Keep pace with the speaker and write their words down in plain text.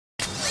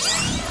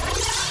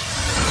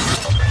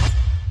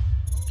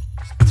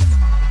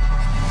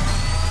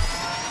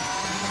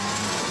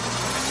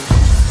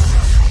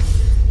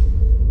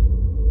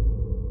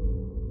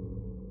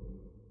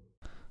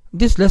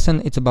This lesson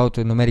is about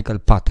numerical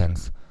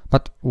patterns.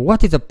 But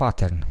what is a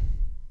pattern?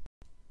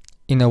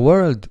 In a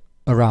world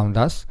around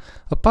us,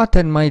 a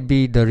pattern might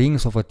be the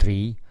rings of a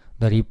tree,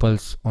 the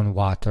ripples on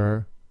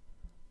water,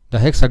 the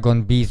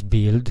hexagon bees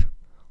build,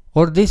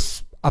 or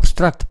this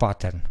abstract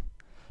pattern.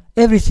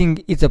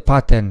 Everything is a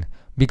pattern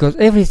because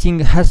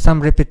everything has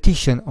some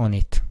repetition on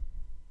it.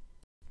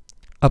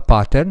 A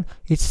pattern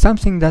is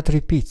something that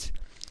repeats.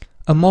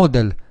 A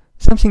model,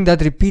 something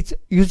that repeats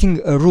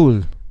using a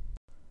rule.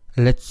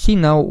 Let's see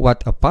now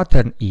what a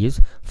pattern is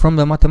from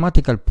the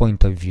mathematical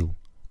point of view.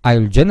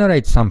 I'll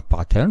generate some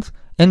patterns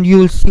and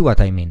you'll see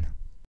what I mean.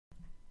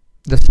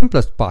 The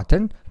simplest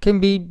pattern can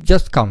be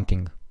just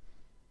counting.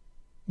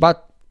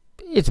 But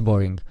it's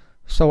boring,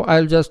 so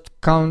I'll just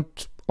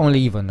count only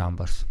even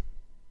numbers.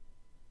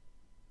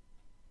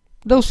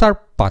 Those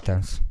are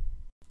patterns.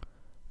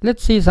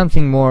 Let's see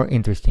something more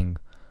interesting.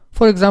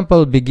 For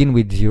example, begin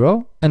with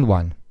 0 and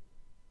 1.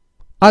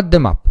 Add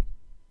them up.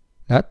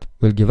 That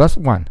will give us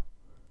 1.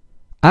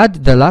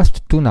 Add the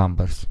last two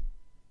numbers.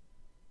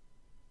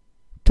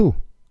 2.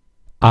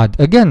 Add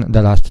again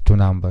the last two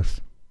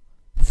numbers.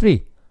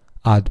 3.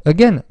 Add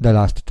again the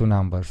last two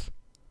numbers.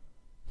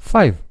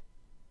 5.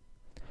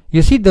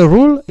 You see, the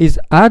rule is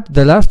add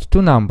the last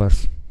two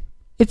numbers.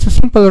 It's a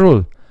simple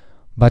rule,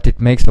 but it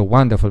makes a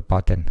wonderful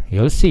pattern.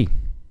 You'll see.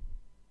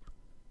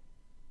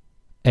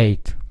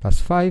 8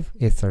 plus 5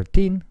 is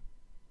 13,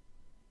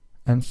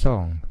 and so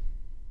on.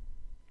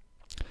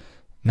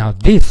 Now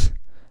this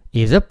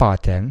is a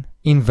pattern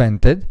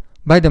invented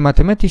by the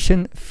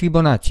mathematician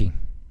Fibonacci.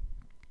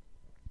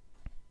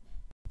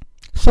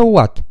 So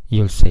what,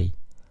 you'll say?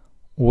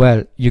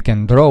 Well, you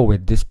can draw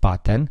with this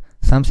pattern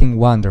something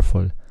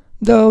wonderful,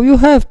 though you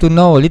have to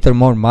know a little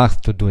more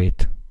math to do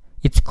it.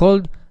 It's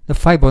called the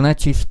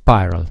Fibonacci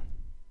spiral.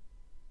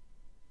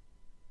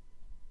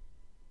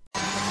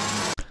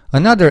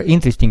 Another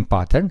interesting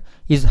pattern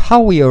is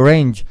how we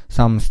arrange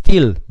some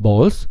steel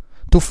balls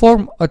to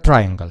form a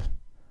triangle.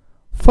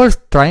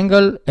 First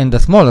triangle and the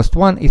smallest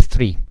one is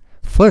 3.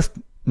 First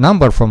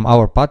number from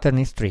our pattern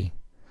is 3.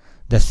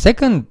 The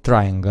second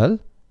triangle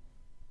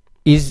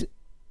is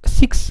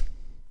 6.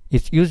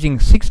 It's using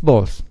 6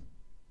 balls.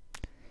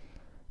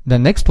 The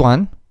next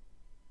one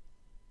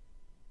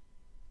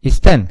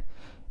is 10.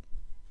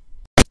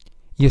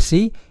 You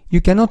see, you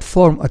cannot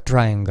form a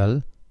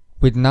triangle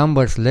with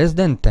numbers less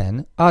than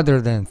 10 other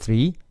than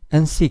 3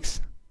 and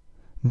 6.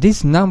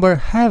 This number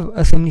have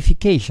a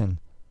signification.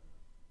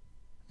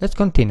 Let's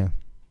continue.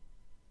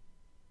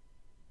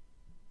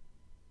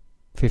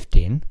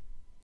 15.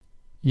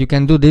 You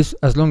can do this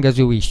as long as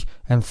you wish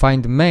and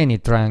find many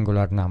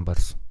triangular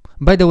numbers.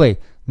 By the way,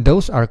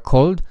 those are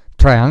called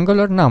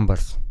triangular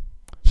numbers.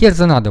 Here's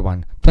another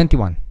one,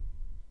 21.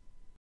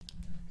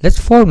 Let's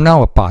form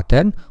now a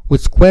pattern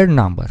with square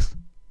numbers.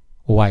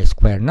 Why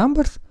square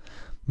numbers?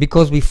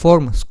 Because we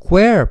form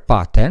square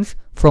patterns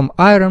from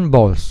iron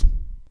balls.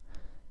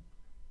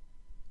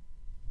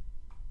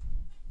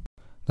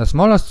 The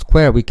smallest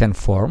square we can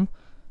form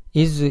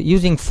is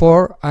using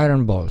 4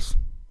 iron balls.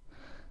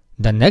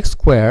 The next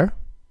square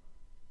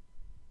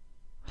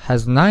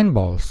has 9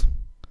 balls.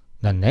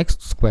 The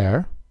next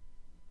square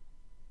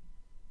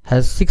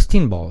has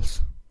 16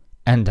 balls.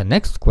 And the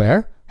next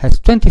square has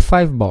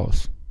 25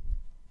 balls.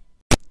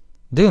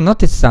 Do you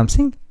notice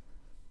something?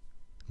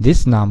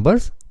 These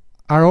numbers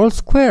are all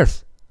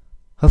squares.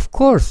 Of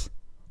course,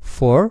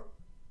 4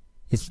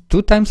 is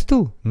 2 times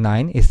 2,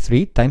 9 is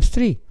 3 times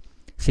 3,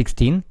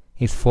 16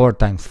 is 4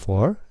 times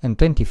 4, and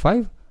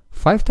 25,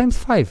 5 times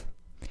 5.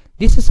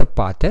 This is a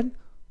pattern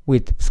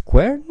with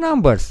square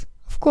numbers,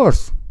 of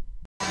course.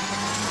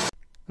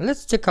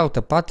 Let's check out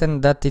a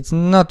pattern that is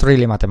not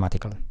really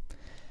mathematical.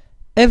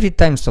 Every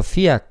time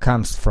Sophia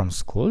comes from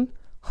school,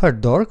 her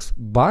dog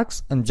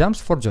barks and jumps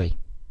for joy.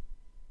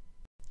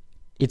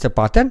 It's a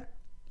pattern?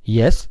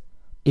 Yes.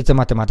 It's a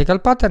mathematical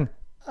pattern?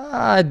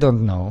 I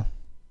don't know.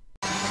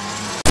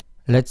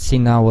 Let's see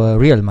now a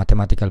real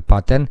mathematical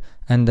pattern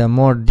and a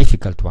more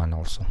difficult one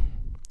also.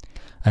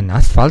 An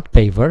asphalt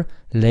paver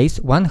lays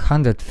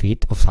 100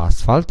 feet of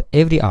asphalt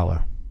every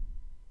hour.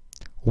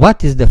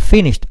 What is the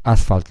finished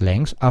asphalt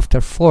length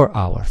after 4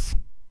 hours?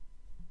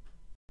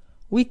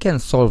 We can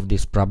solve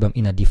this problem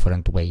in a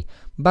different way,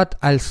 but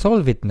I'll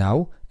solve it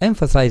now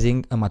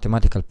emphasizing a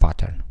mathematical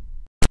pattern.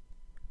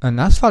 An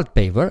asphalt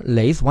paver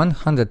lays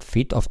 100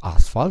 feet of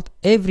asphalt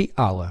every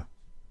hour.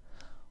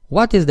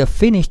 What is the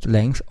finished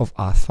length of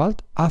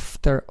asphalt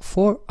after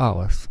 4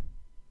 hours?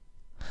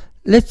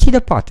 Let's see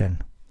the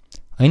pattern.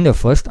 In the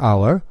first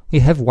hour, we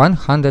have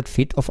 100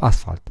 feet of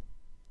asphalt.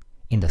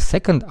 In the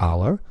second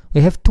hour, we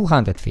have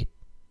 200 feet.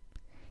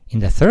 In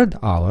the third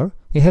hour,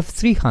 we have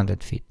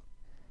 300 feet.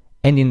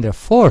 And in the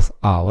fourth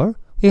hour,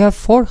 we have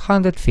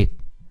 400 feet.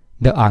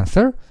 The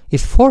answer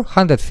is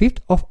 400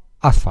 feet of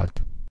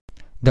asphalt.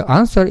 The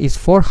answer is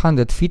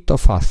 400 feet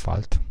of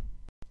asphalt.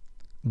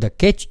 The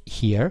catch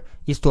here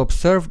is to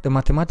observe the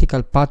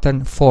mathematical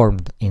pattern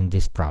formed in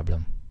this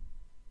problem.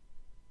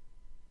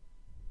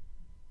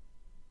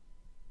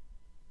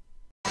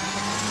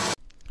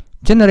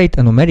 Generate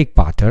a numeric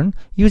pattern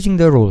using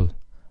the rule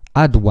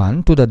add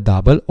 1 to the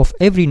double of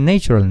every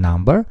natural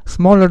number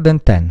smaller than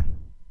 10.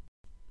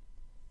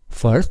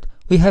 First,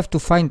 we have to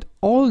find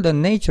all the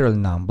natural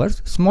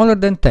numbers smaller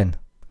than 10.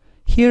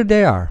 Here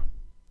they are.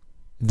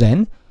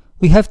 Then,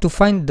 we have to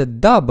find the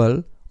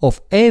double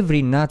of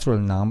every natural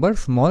number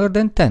smaller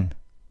than 10.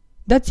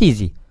 That's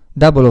easy.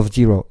 Double of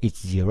 0 is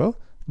 0,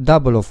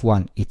 double of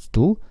 1 is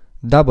 2,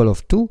 double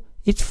of 2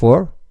 is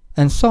 4,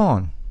 and so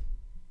on.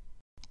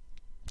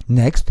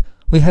 Next,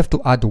 we have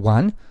to add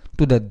 1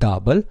 to the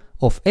double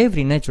of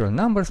every natural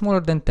number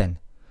smaller than 10.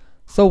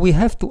 So we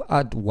have to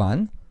add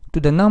 1 to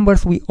the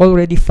numbers we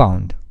already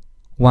found.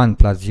 1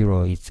 plus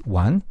 0 is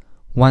 1,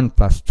 1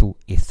 plus 2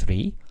 is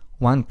 3,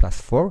 1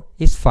 plus 4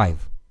 is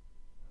 5.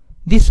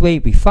 This way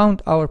we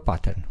found our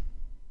pattern.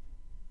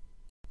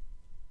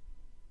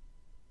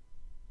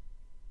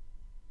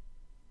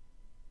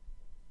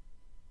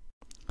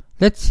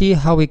 Let's see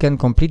how we can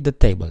complete the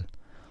table.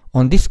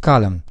 On this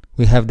column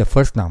we have the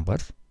first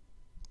numbers.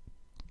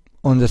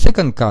 On the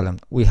second column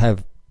we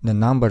have the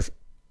numbers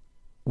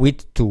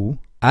with 2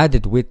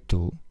 added with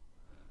 2,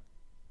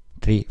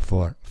 3,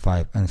 4,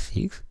 5 and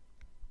 6.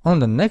 On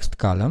the next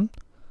column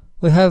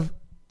we have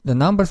the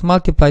numbers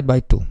multiplied by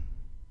 2.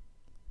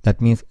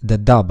 That means the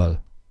double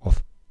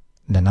of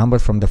the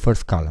numbers from the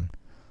first column.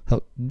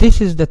 So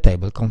this is the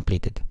table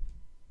completed.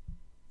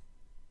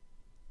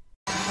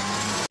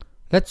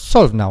 Let's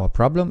solve now a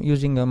problem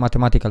using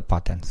mathematical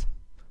patterns.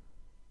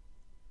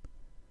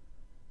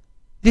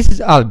 This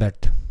is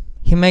Albert.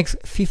 He makes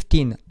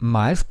 15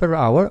 miles per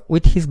hour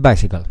with his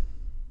bicycle.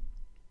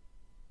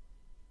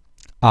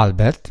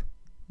 Albert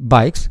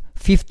bikes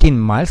 15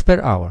 miles per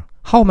hour.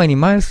 How many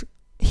miles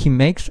he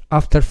makes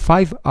after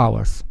 5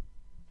 hours?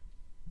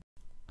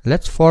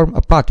 Let's form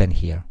a pattern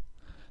here.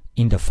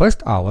 In the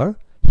first hour,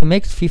 he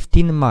makes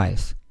 15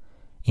 miles.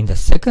 In the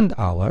second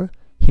hour,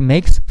 he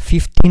makes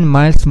 15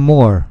 miles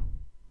more.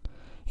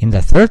 In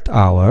the third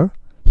hour,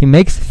 he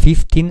makes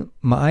 15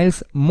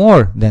 miles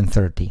more than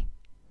 30.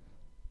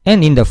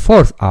 And in the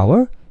fourth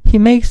hour, he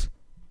makes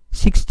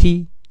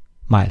 60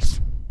 miles.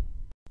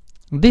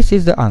 This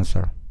is the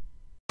answer.